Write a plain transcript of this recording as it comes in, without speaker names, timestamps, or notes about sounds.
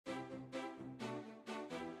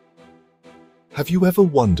Have you ever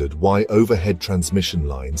wondered why overhead transmission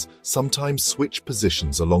lines sometimes switch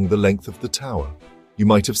positions along the length of the tower? You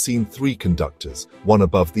might have seen three conductors, one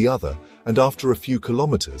above the other, and after a few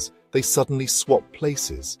kilometers, they suddenly swap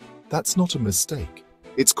places. That's not a mistake.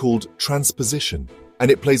 It's called transposition, and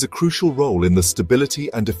it plays a crucial role in the stability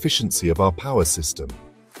and efficiency of our power system.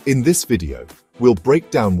 In this video, we'll break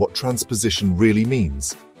down what transposition really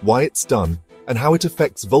means, why it's done, and how it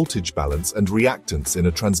affects voltage balance and reactance in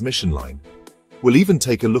a transmission line. We'll even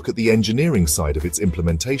take a look at the engineering side of its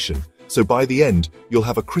implementation, so by the end, you'll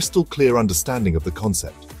have a crystal clear understanding of the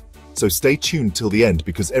concept. So stay tuned till the end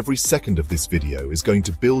because every second of this video is going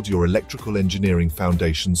to build your electrical engineering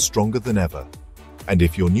foundation stronger than ever. And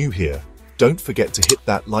if you're new here, don't forget to hit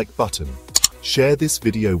that like button, share this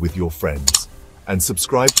video with your friends, and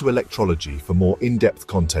subscribe to Electrology for more in-depth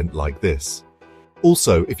content like this.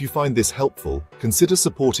 Also, if you find this helpful, consider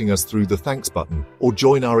supporting us through the thanks button or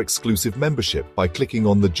join our exclusive membership by clicking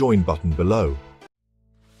on the join button below.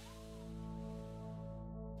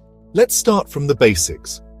 Let's start from the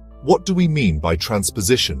basics. What do we mean by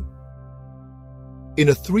transposition? In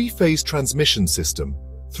a three-phase transmission system,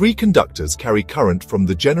 three conductors carry current from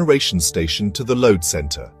the generation station to the load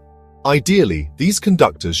center. Ideally, these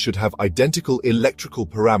conductors should have identical electrical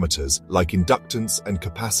parameters like inductance and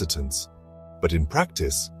capacitance. But in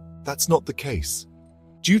practice, that's not the case.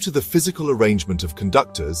 Due to the physical arrangement of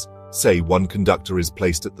conductors, say one conductor is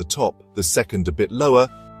placed at the top, the second a bit lower,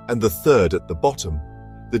 and the third at the bottom,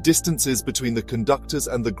 the distances between the conductors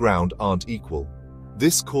and the ground aren't equal.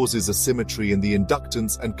 This causes asymmetry in the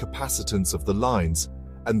inductance and capacitance of the lines,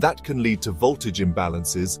 and that can lead to voltage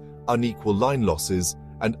imbalances, unequal line losses,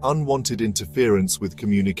 and unwanted interference with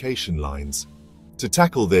communication lines. To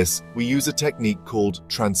tackle this, we use a technique called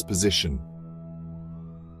transposition.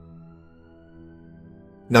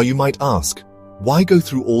 Now you might ask, why go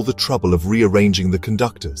through all the trouble of rearranging the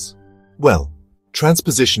conductors? Well,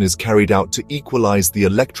 transposition is carried out to equalize the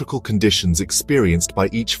electrical conditions experienced by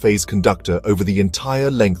each phase conductor over the entire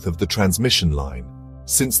length of the transmission line.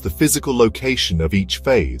 Since the physical location of each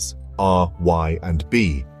phase, R, Y, and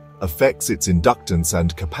B, affects its inductance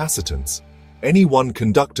and capacitance, any one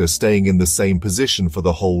conductor staying in the same position for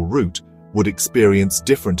the whole route would experience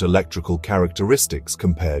different electrical characteristics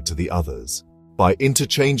compared to the others. By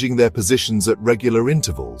interchanging their positions at regular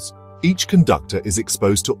intervals, each conductor is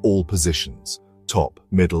exposed to all positions, top,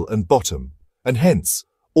 middle, and bottom, and hence,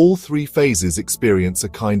 all three phases experience a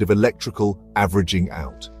kind of electrical averaging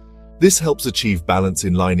out. This helps achieve balance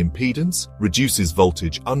in line impedance, reduces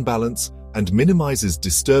voltage unbalance, and minimizes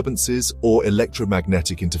disturbances or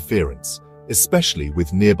electromagnetic interference, especially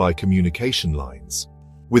with nearby communication lines.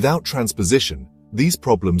 Without transposition, these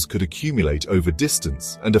problems could accumulate over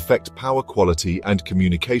distance and affect power quality and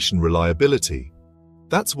communication reliability.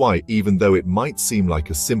 That's why, even though it might seem like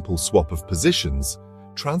a simple swap of positions,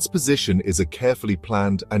 transposition is a carefully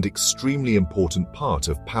planned and extremely important part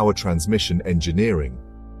of power transmission engineering.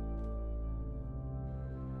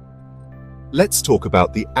 Let's talk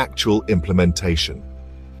about the actual implementation.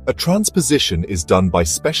 A transposition is done by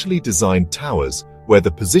specially designed towers where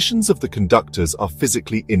the positions of the conductors are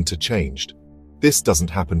physically interchanged. This doesn't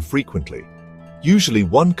happen frequently. Usually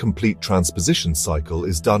one complete transposition cycle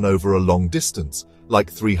is done over a long distance,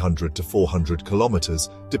 like 300 to 400 kilometers,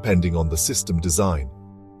 depending on the system design.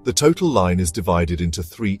 The total line is divided into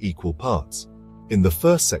three equal parts. In the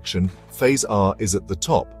first section, phase R is at the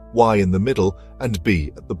top, Y in the middle, and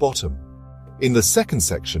B at the bottom. In the second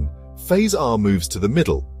section, phase R moves to the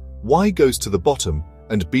middle, Y goes to the bottom,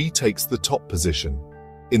 and B takes the top position.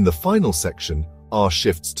 In the final section, R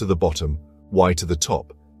shifts to the bottom, Y to the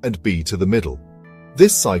top, and B to the middle.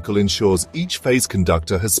 This cycle ensures each phase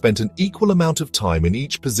conductor has spent an equal amount of time in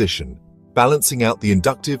each position, balancing out the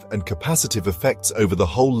inductive and capacitive effects over the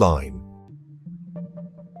whole line.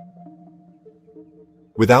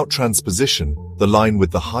 Without transposition, the line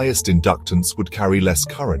with the highest inductance would carry less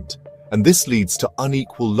current, and this leads to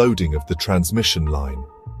unequal loading of the transmission line.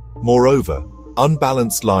 Moreover,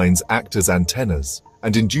 unbalanced lines act as antennas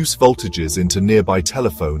and induce voltages into nearby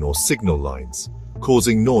telephone or signal lines,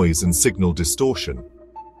 causing noise and signal distortion.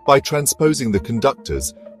 By transposing the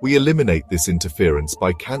conductors, we eliminate this interference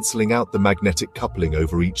by cancelling out the magnetic coupling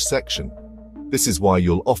over each section. This is why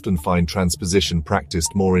you'll often find transposition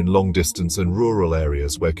practiced more in long-distance and rural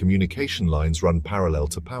areas where communication lines run parallel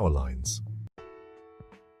to power lines.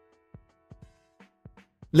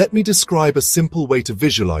 Let me describe a simple way to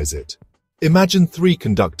visualize it. Imagine three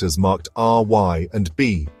conductors marked R, Y, and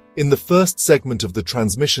B. In the first segment of the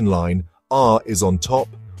transmission line, R is on top,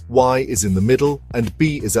 Y is in the middle, and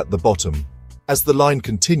B is at the bottom. As the line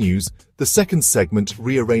continues, the second segment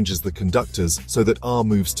rearranges the conductors so that R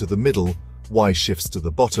moves to the middle, Y shifts to the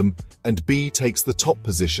bottom, and B takes the top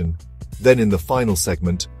position. Then in the final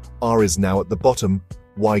segment, R is now at the bottom,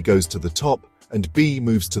 Y goes to the top, and B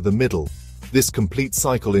moves to the middle. This complete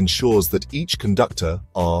cycle ensures that each conductor,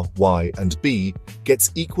 R, Y, and B,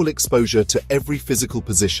 gets equal exposure to every physical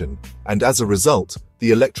position, and as a result,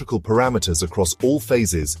 the electrical parameters across all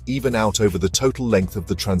phases even out over the total length of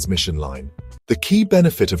the transmission line. The key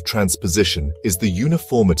benefit of transposition is the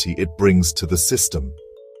uniformity it brings to the system.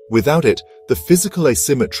 Without it, the physical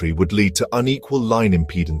asymmetry would lead to unequal line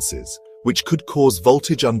impedances, which could cause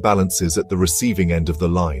voltage unbalances at the receiving end of the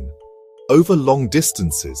line. Over long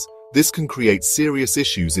distances, this can create serious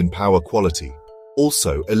issues in power quality.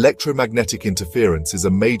 Also, electromagnetic interference is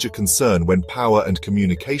a major concern when power and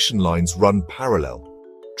communication lines run parallel.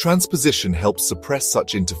 Transposition helps suppress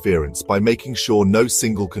such interference by making sure no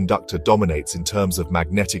single conductor dominates in terms of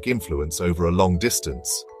magnetic influence over a long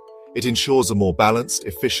distance. It ensures a more balanced,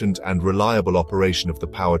 efficient, and reliable operation of the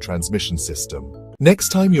power transmission system. Next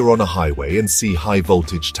time you're on a highway and see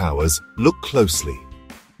high-voltage towers, look closely.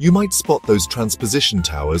 You might spot those transposition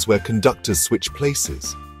towers where conductors switch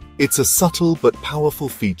places. It's a subtle but powerful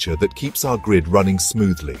feature that keeps our grid running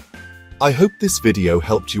smoothly. I hope this video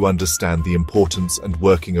helped you understand the importance and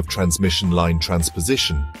working of transmission line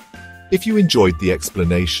transposition. If you enjoyed the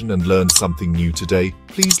explanation and learned something new today,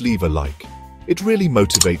 please leave a like. It really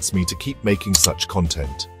motivates me to keep making such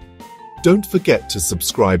content. Don't forget to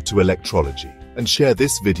subscribe to Electrology and share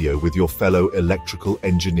this video with your fellow electrical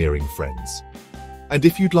engineering friends. And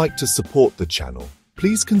if you'd like to support the channel,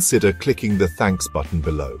 please consider clicking the thanks button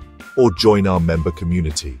below, or join our member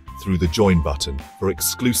community through the join button for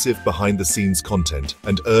exclusive behind-the-scenes content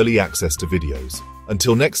and early access to videos.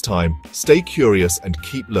 Until next time, stay curious and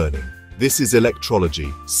keep learning. This is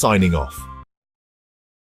Electrology, signing off.